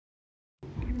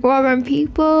Welcome,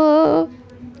 people.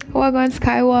 Welcome,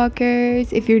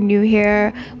 Skywalkers. If you're new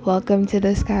here, welcome to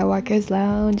the Skywalkers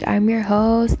Lounge. I'm your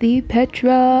host, the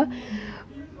Petra,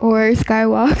 or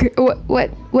Skywalker.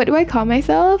 What do I call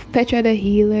myself? Petra the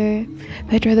healer,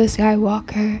 Petra the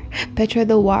Skywalker, Petra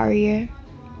the warrior.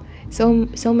 So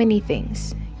many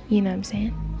things. You know what I'm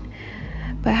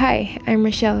saying? But hi, I'm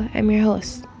Rochelle. I'm your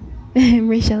host. I'm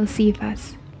Rochelle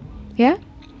Sifas. Yeah.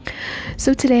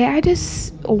 So today I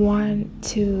just want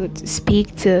to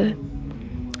speak to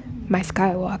my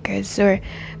Skywalkers or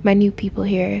my new people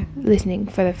here listening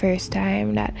for the first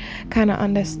time that kind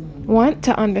of want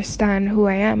to understand who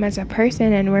I am as a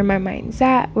person and where my mind's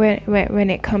at when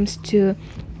it comes to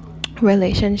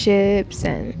relationships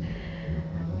and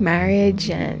marriage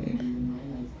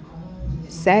and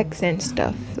sex and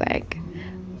stuff. Like,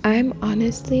 I'm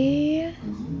honestly,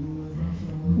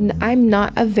 I'm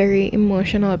not a very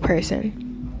emotional person.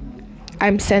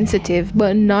 I'm sensitive,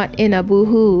 but not in a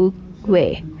boohoo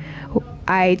way.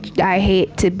 I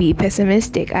hate to be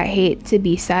pessimistic. I hate to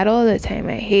be sad all the time.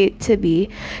 I hate to be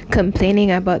complaining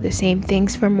about the same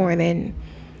things for more than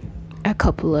a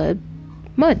couple of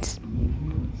months,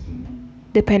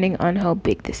 depending on how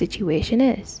big the situation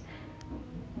is.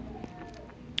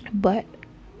 But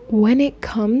when it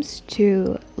comes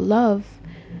to love,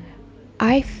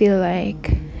 I feel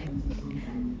like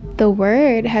the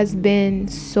word has been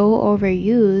so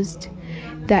overused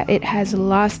that it has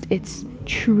lost its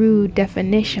true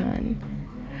definition.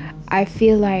 I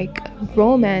feel like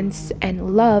romance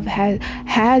and love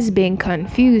has been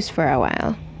confused for a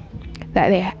while.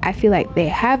 I feel like they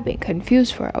have been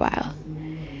confused for a while.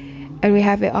 And we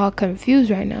have it all confused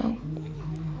right now.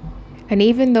 And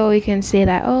even though we can say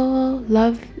that, oh,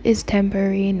 love is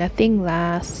temporary, nothing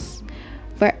lasts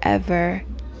forever.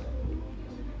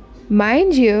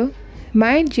 Mind you,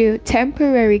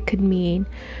 temporary could mean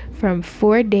from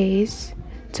 4 days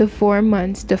to 4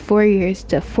 months to 4 years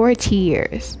to 40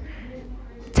 years.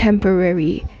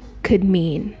 Temporary could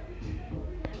mean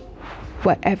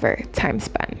whatever time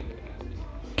span.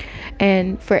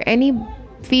 And for any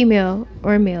female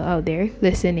or male out there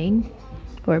listening,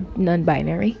 or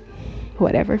non-binary,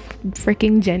 whatever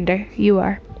freaking gender you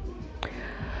are,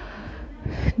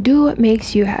 do what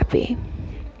makes you happy.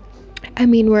 I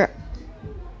mean, we're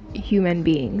human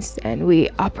beings and we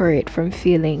operate from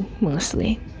feeling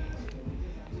mostly.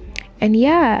 And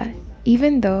yeah,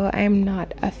 even though I'm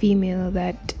not a female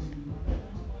that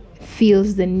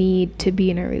feels the need to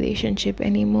be in a relationship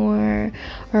anymore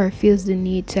or feels the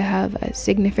need to have a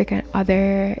significant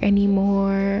other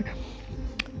anymore,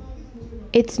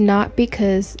 it's not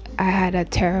because I had a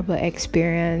terrible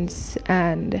experience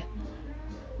and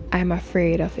I'm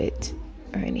afraid of it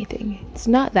or anything. It's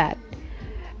not that.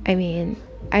 I mean,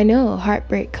 I know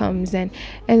heartbreak comes, and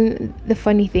the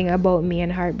funny thing about me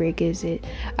and heartbreak is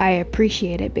I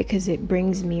appreciate it because it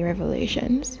brings me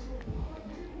revelations.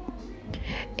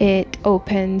 It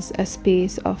opens a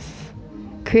space of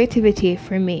creativity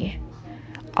for me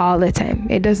all the time.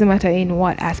 It doesn't matter in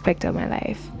what aspect of my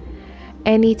life.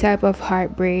 Any type of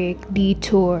heartbreak,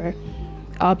 detour,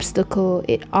 obstacle,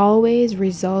 it always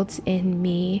results in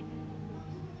me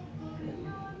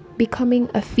becoming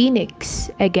a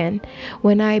phoenix again.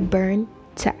 When I burn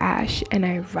to ash and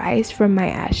I rise from my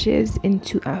ashes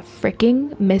into a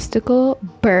freaking mystical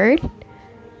bird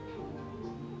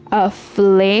of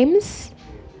flames,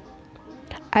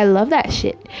 I love that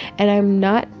shit. And I'm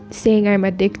not saying I'm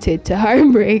addicted to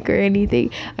heartbreak or anything.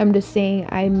 I'm just saying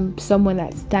I'm someone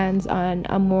that stands on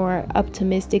a more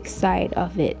optimistic side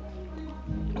of it,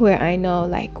 where I know,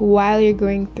 like, while you're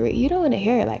going through it, you don't want to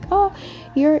hear it like, oh,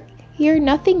 you're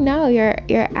nothing now, you're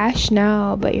ash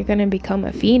now, but you're gonna become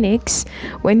a phoenix.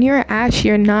 When you're ash,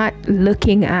 you're not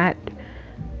looking at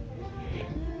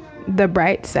the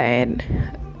bright side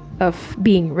of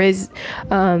being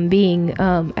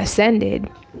ascended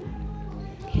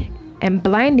and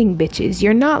blinding bitches.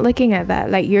 You're not looking at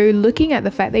that. Like, you're looking at the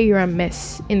fact that you're a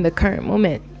mess in the current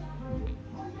moment.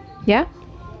 Yeah.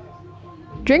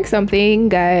 Drink something,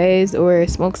 guys, or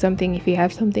smoke something if you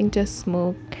have something to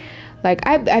smoke. Like,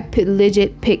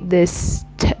 legit picked this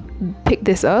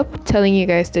up, telling you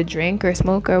guys to drink or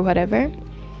smoke or whatever,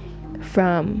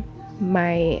 from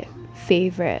my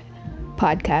favorite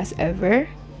podcast ever,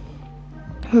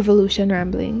 Revolution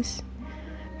Ramblings,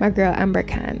 my girl Amber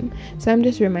Khan. So I'm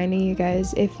just reminding you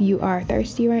guys, if you are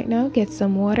thirsty right now, get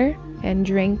some water and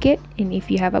drink it. And if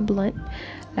you have a blunt,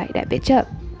 light that bitch up.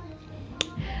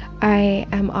 I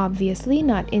am obviously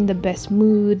not in the best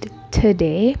mood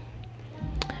today,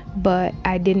 but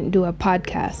I didn't do a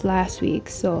podcast last week,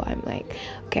 so I'm like,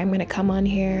 okay, I'm gonna come on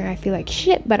here. I feel like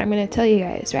shit, but I'm gonna tell you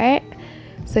guys, right?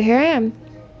 So here I am.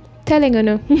 telling you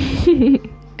no.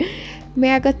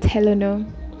 May I go tell you no?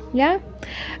 Yeah,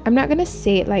 I'm not gonna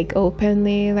say it like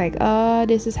openly, like, oh,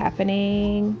 this is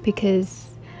happening, because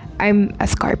I'm a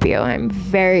Scorpio. I'm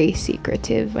very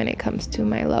secretive when it comes to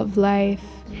my love life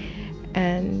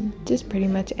and just pretty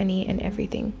much any and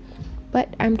everything.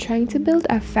 But I'm trying to build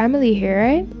a family here,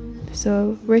 right?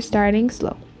 So we're starting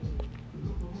slow.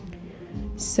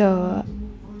 So,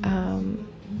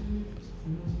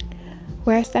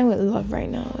 where I stand with love right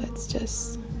now, it's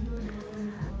just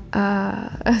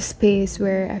a space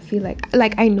where I feel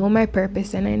like I know my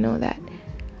purpose, and I know that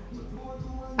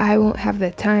I won't have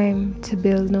the time to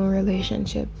build no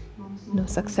relationship, no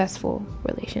successful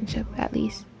relationship at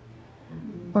least,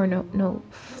 or no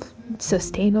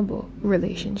sustainable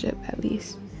relationship at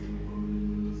least,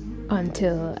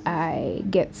 until I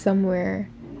get somewhere,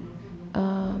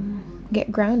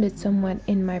 get grounded somewhat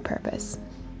in my purpose.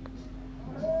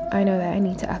 I know that I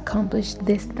need to accomplish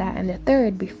this, that, and the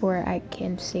third before I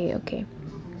can say, okay,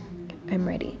 I'm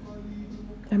ready.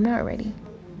 I'm not ready.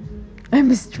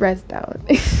 I'm stressed out.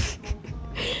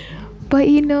 But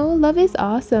love is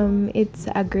awesome. It's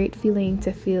a great feeling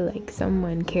to feel like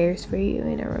someone cares for you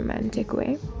in a romantic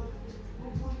way.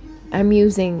 I'm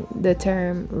using the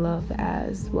term love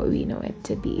as what we know it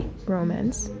to be,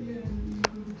 romance.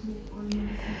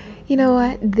 You know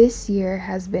what? This year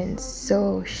has been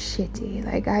so shitty.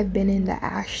 Like, I've been in the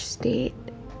ash state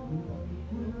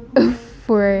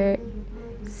for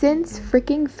since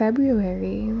freaking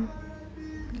February.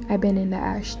 I've been in the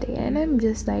ash state, and I'm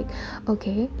just like,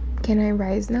 okay, can I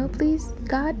rise now, please,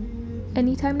 God?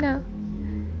 Anytime now.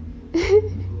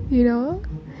 you know?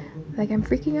 Like, I'm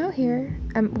freaking out here.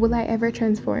 Will I ever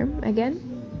transform again?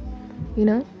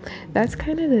 That's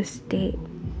kind of the state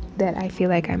that I feel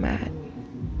like I'm at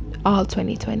all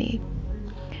 2020.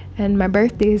 And my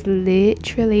birthday is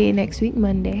literally next week,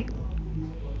 Monday.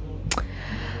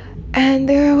 And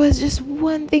there was just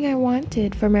one thing I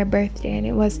wanted for my birthday, and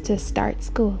it was to start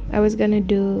school. I was gonna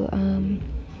do an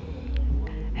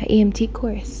EMT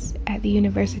course at the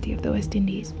University of the West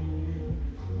Indies,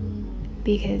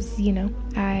 because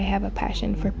I have a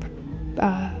passion for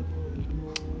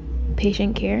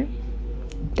patient care,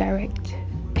 direct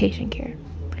patient care.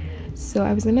 So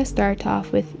I was gonna start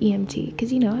off with EMT,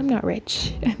 because I'm not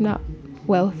rich, I'm not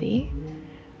wealthy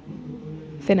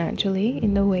financially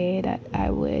in the way that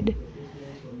I would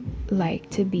like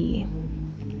to be.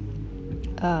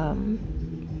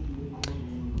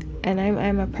 And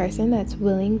I'm a person that's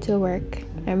willing to work.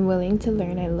 I'm willing to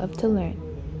learn. I love to learn.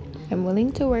 I'm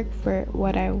willing to work for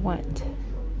what I want.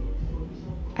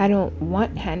 I don't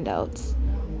want handouts.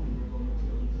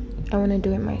 I want to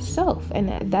do it myself.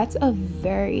 And that's a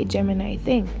very Gemini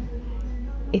thing.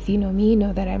 If you know me, you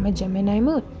know that I'm a Gemini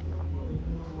moon.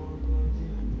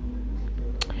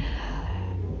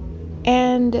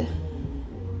 And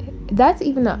that's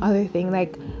even the other thing.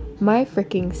 Like, my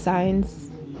freaking signs,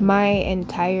 my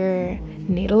entire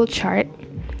natal chart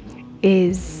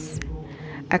is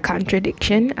a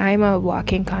contradiction. I'm a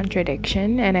walking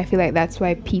contradiction, and I feel like that's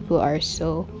why people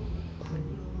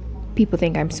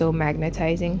think I'm so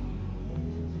magnetizing,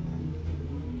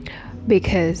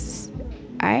 because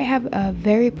I have a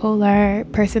very polar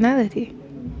personality.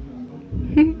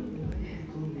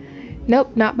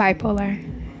 Nope, not bipolar.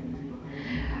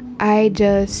 I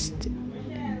just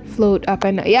float up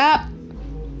and yeah.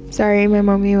 Sorry, my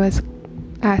mommy was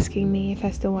asking me if I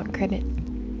still want credit,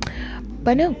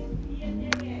 but no.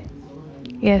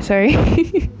 Yeah, sorry.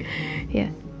 Yeah.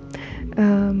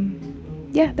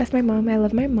 Yeah, that's my mom. I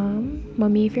love my mom.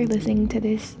 Mommy, if you're listening to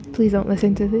this, please don't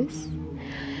listen to this,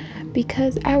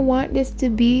 because I want this to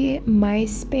be my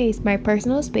space, my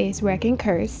personal space, where I can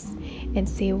curse and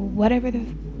say whatever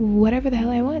the hell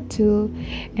I want to.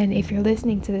 And if you're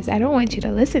listening to this, I don't want you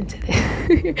to listen to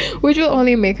this, which will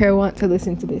only make her want to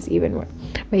listen to this even more.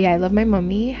 But yeah, I love my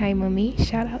mommy. Hi, mommy.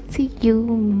 Shout out to you,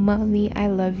 mommy. I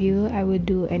love you. I would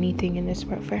do anything in this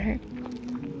world for her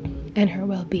and her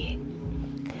well-being.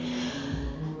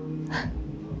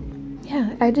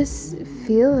 Yeah, I just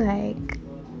feel like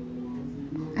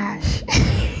Ash.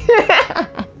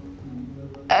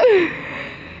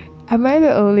 Am I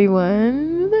the only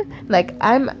one? Like,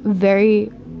 I'm very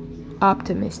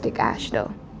optimistic Ash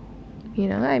though.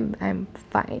 I'm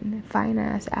fine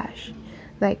ass Ash.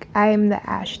 Like, I am the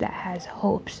Ash that has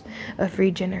hopes of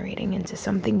regenerating into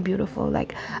something beautiful.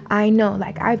 Like, I know,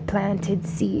 like, I've planted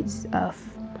seeds of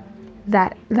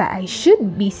that I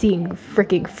should be seeing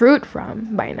freaking fruit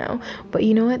from by now. But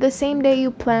you know what? The same day you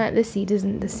plant the seed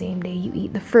isn't the same day you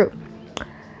eat the fruit.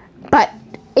 But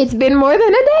it's been more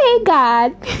than a day,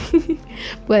 God.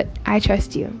 But I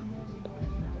trust you.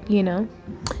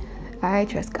 I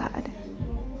trust God.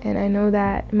 And I know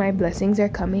that my blessings are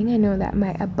coming. I know that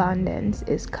my abundance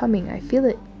is coming. I feel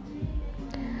it.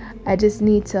 I just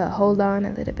need to hold on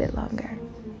a little bit longer.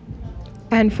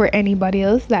 And for anybody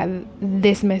else that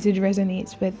this message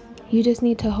resonates with, you just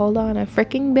need to hold on a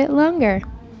freaking bit longer.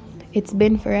 It's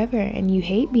been forever and you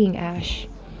hate being Ash.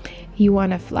 You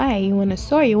want to fly, you want to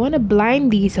soar, you want to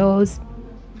blind these hoes.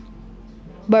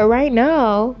 But right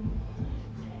now,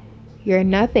 you're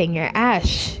nothing, you're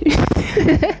Ash.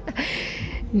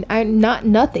 I'm not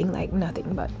nothing, like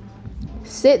nothing, but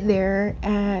sit there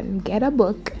and get a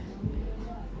book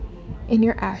in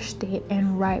your Ash state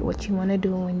and write what you want to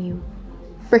do when you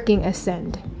freaking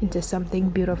ascend into something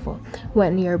beautiful,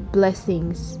 when your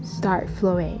blessings start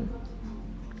flowing.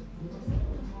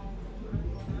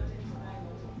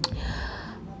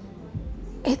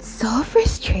 It's so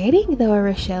frustrating though,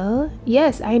 Rochelle.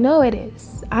 Yes, I know it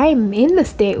is. I'm in the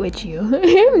state with you.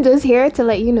 I'm just here to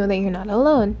let you know that you're not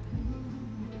alone.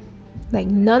 Like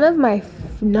none of my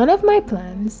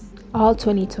plans all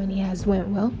 2020 has went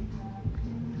well.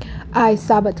 I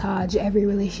sabotage every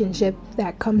relationship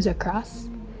that comes across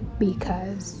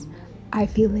because I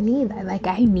feel the need.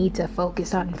 I need to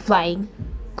focus on flying.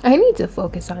 I need to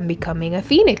focus on becoming a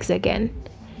phoenix again.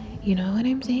 You know what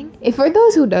I'm saying? If for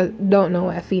those who don't know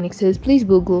what a phoenix is, please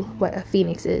Google what a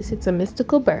phoenix is. It's a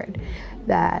mystical bird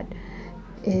that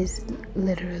is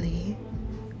literally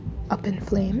up in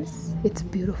flames. It's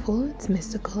beautiful, it's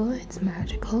mystical, it's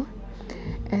magical,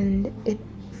 and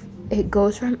it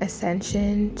goes from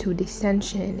ascension to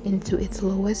descension into its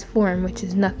lowest form, which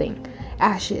is nothing.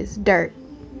 Ashes, dirt,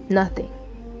 nothing.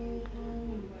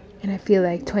 And I feel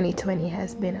like 2020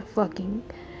 has been a fucking...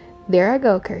 There I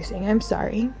go cursing. I'm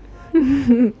sorry.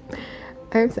 I'm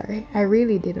sorry. I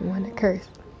really didn't want to curse.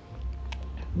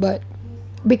 But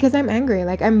because I'm angry,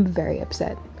 like I'm very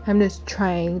upset. I'm just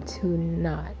trying to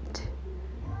not.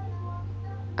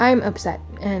 I'm upset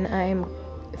and I'm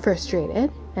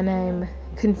frustrated and I'm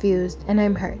confused and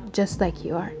I'm hurt just like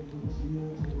you are.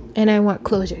 And I want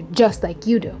closure just like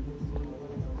you do.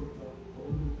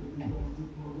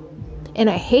 And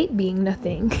I hate being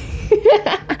nothing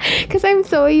because I'm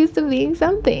so used to being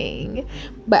something.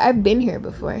 But I've been here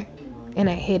before and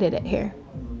I hated it here.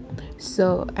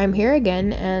 So I'm here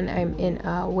again and I'm in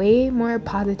a way more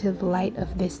positive light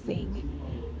of this thing.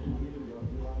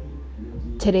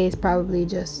 Today is probably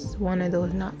just one of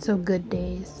those not so good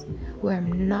days where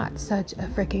I'm not such a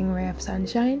freaking ray of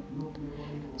sunshine.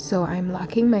 So I'm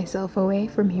locking myself away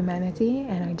from humanity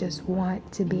and I just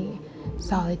want to be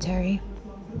solitary.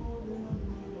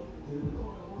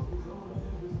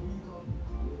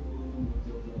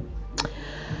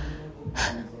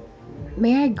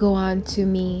 May I go on to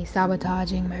me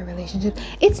sabotaging my relationship?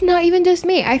 It's not even just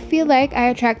me. I feel like I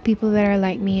attract people that are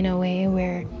like me in a way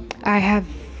where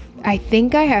I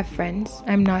think I have friends.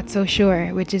 I'm not so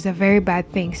sure, which is a very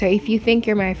bad thing. So if you think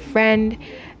you're my friend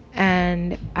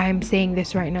and I'm saying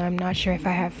this right now, I'm not sure if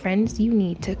I have friends, you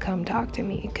need to come talk to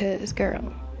me because girl,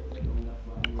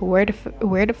 where the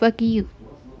fuck are you?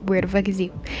 Where the fuck is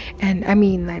you? And I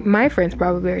mean, like, my friends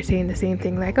probably are saying the same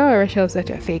thing, like, oh, Rochelle's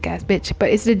such a fake ass bitch. But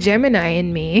it's the Gemini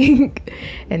in me.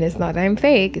 And it's not that I'm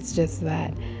fake, it's just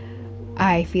that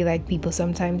I feel like people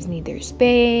sometimes need their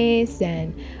space.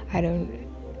 And I don't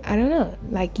know.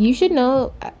 Like, you should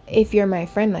know if you're my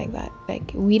friend like that.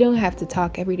 Like, we don't have to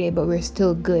talk every day, but we're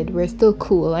still good. We're still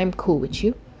cool. I'm cool with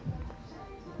you.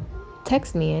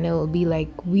 Text me and it will be like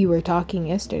we were talking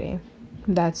yesterday.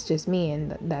 That's just me,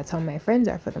 and that's how my friends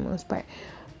are for the most part.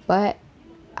 But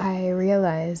I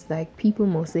realized like people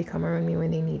mostly come around me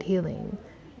when they need healing,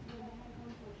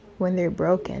 when they're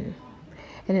broken,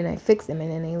 and then I fix them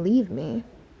and then they leave me.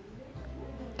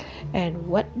 And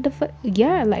what the fuck?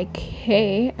 Yeah, like,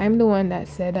 hey, I'm the one that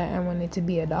said that I wanted to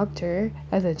be a doctor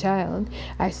as a child.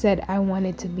 I said I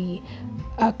wanted to be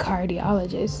a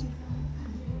cardiologist.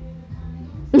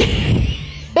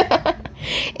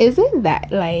 Isn't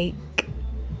that like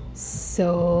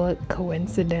so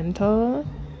coincidental?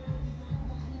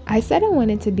 I said I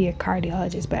wanted to be a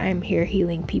cardiologist, but I'm here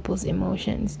healing people's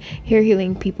emotions, here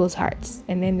healing people's hearts,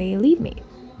 and then they leave me.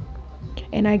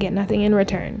 And I get nothing in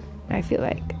return, I feel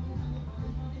like.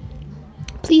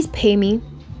 Please pay me.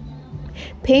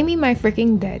 Pay me my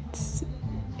freaking debts.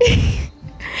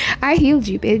 I healed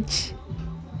you, bitch.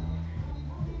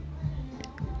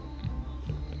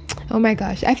 Oh my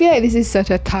gosh, I feel like this is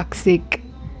such a toxic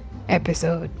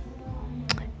episode.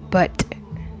 But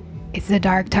it's the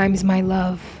dark times, my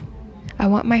love. I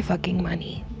want my fucking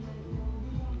money.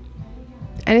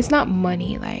 And it's not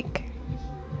money, like,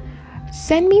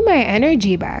 send me my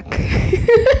energy back.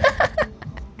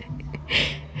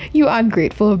 You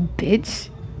ungrateful bitch.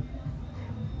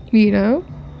 you know?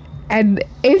 And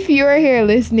if you're here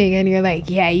listening and you're like,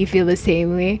 yeah, you feel the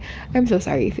same way, I'm so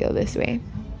sorry you feel this way.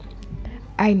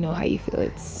 I know how you feel.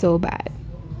 It's so bad.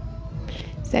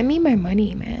 Send me my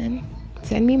money, man.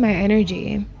 Send me my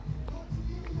energy.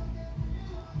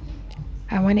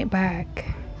 I want it back.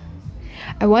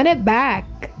 I want it back.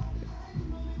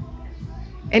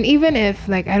 And even if,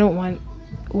 like, I don't want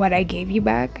what I gave you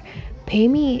back, pay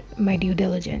me my due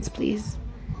diligence, please.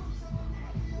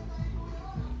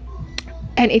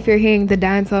 And if you're hearing the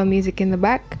dancehall music in the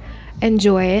back,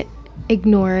 enjoy it,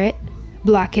 ignore it,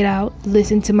 block it out,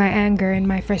 listen to my anger and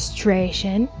my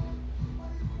frustration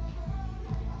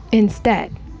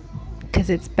instead, because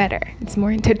it's better, it's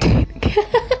more entertaining.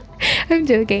 I'm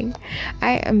joking.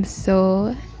 I am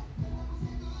so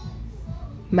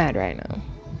mad right now.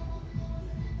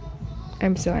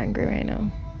 I'm so angry right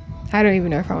now. I don't even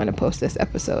know if I want to post this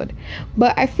episode,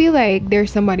 but I feel like there's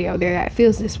somebody out there that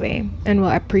feels this way and will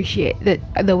appreciate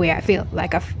the way I feel,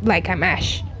 like I'm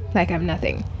Ash, like I'm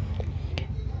nothing.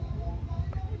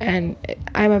 And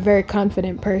I'm a very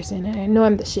confident person, and I know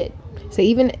I'm the shit. So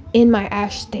even in my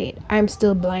Ash state, I'm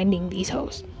still blinding these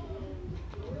hoes.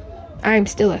 I'm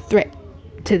still a threat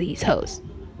to these hoes.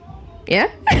 Yeah.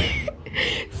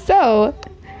 So,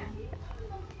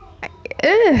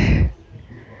 ugh.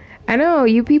 I know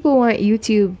you people want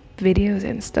YouTube videos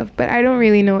and stuff, but I don't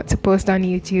really know what to post on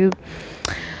YouTube.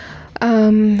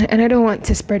 And I don't want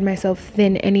to spread myself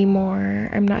thin anymore.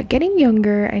 I'm not getting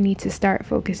younger. I need to start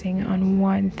focusing on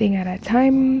one thing at a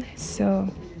time.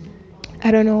 So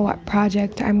I don't know what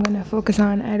project I'm gonna focus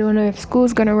on. I don't know if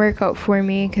school's gonna work out for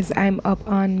me because I'm up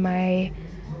on my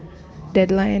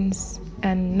deadlines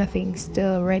and nothing's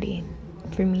still ready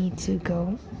for me to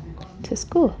go to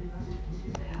school.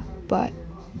 But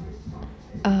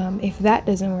if that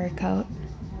doesn't work out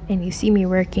and you see me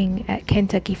working at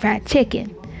Kentucky Fried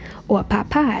Chicken or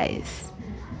Popeyes,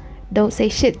 don't say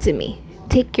shit to me.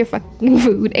 Take your fucking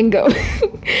food and go.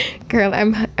 Girl,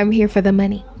 I'm here for the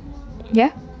money.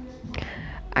 Yeah?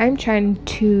 I'm trying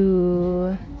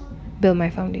to build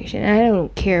my foundation. And I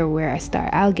don't care where I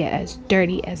start. I'll get as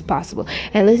dirty as possible.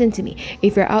 And listen to me.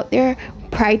 If you're out there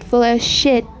prideful as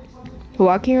shit,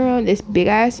 walking around this big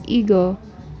ass ego,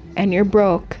 and you're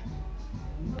broke,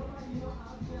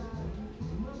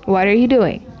 what are you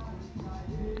doing?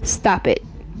 Stop it.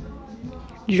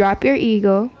 Drop your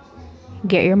ego.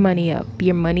 Get your money up.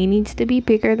 Your money needs to be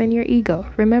bigger than your ego.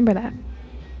 Remember that.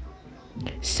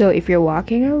 So if you're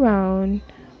walking around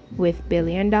with $1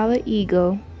 billion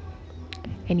ego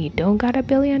and you don't got $1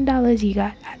 billion, you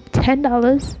got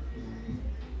 $10,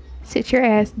 sit your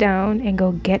ass down and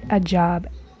go get a job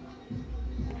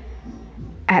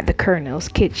at the Colonel's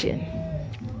kitchen.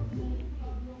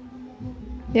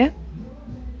 Yeah?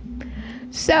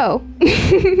 So,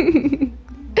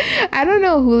 I don't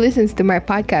know who listens to my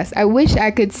podcast. I wish I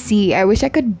could see. I wish I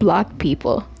could block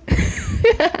people.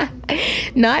 I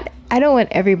don't want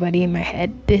everybody in my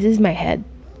head. This is my head.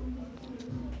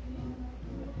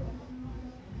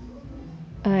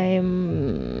 I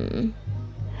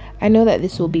know that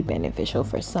this will be beneficial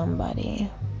for somebody.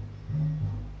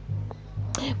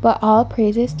 But all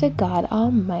praises to God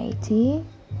Almighty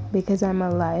because I'm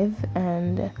alive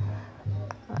and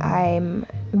I'm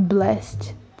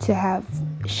blessed to have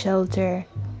shelter,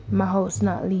 my house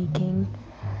not leaking.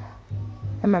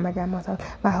 I'm at my grandma's house.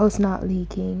 My house not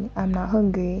leaking. I'm not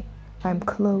hungry. I'm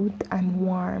clothed. I'm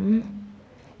warm.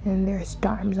 And there's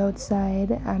storms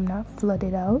outside. I'm not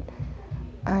flooded out.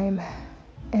 I'm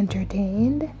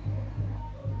entertained.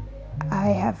 I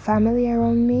have family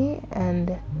around me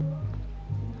and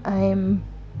I'm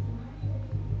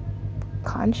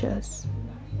conscious.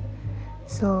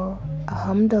 So,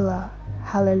 alhamdulillah,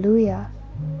 hallelujah,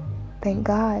 thank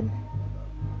God,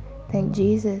 thank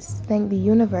Jesus, thank the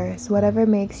universe, whatever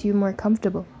makes you more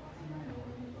comfortable.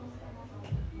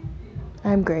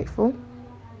 I'm grateful.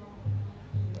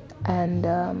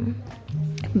 And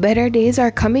better days are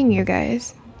coming, you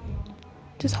guys.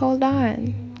 Just hold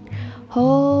on.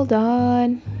 Hold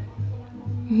on.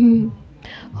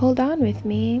 Hold on with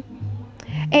me.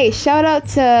 Hey, shout out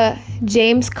to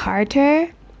James Carter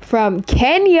from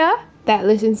Kenya that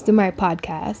listens to my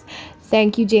podcast.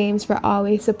 Thank you, James, for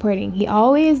always supporting. He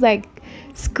always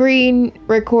screen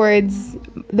records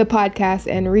the podcast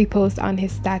and reposts on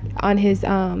his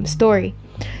story.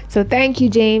 So thank you,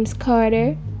 James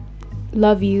Carter.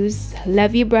 Love yous.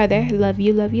 Love you, brother. Love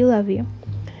you, love you, love you.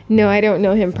 No, I don't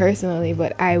know him personally,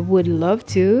 but I would love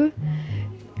to.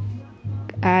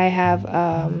 I have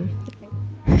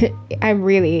I'm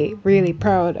really, really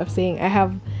proud of saying I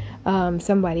have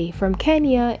somebody from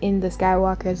Kenya in the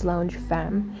Skywalker's Lounge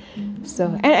fam. So,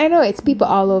 and I know it's people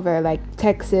all over, like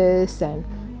Texas, and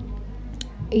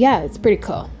yeah, it's pretty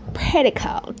cool. Pretty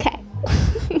cool. Okay.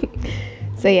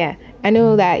 So yeah, I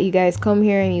know that you guys come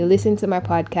here and you listen to my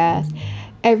podcast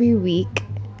every week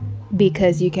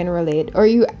because you can relate, or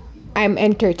I'm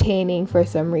entertaining for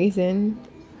some reason.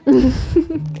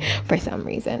 For some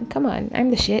reason. Come on, I'm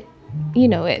the shit. You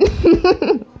know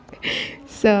it.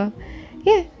 So,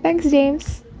 yeah, thanks,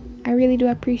 James. I really do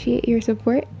appreciate your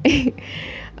support.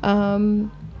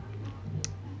 um,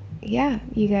 yeah,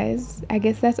 you guys, I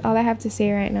guess that's all I have to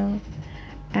say right now.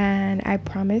 And I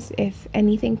promise if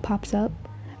anything pops up,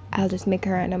 I'll just make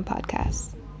a random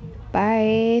podcast.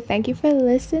 Bye. Thank you for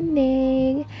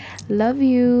listening. Love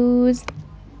yous.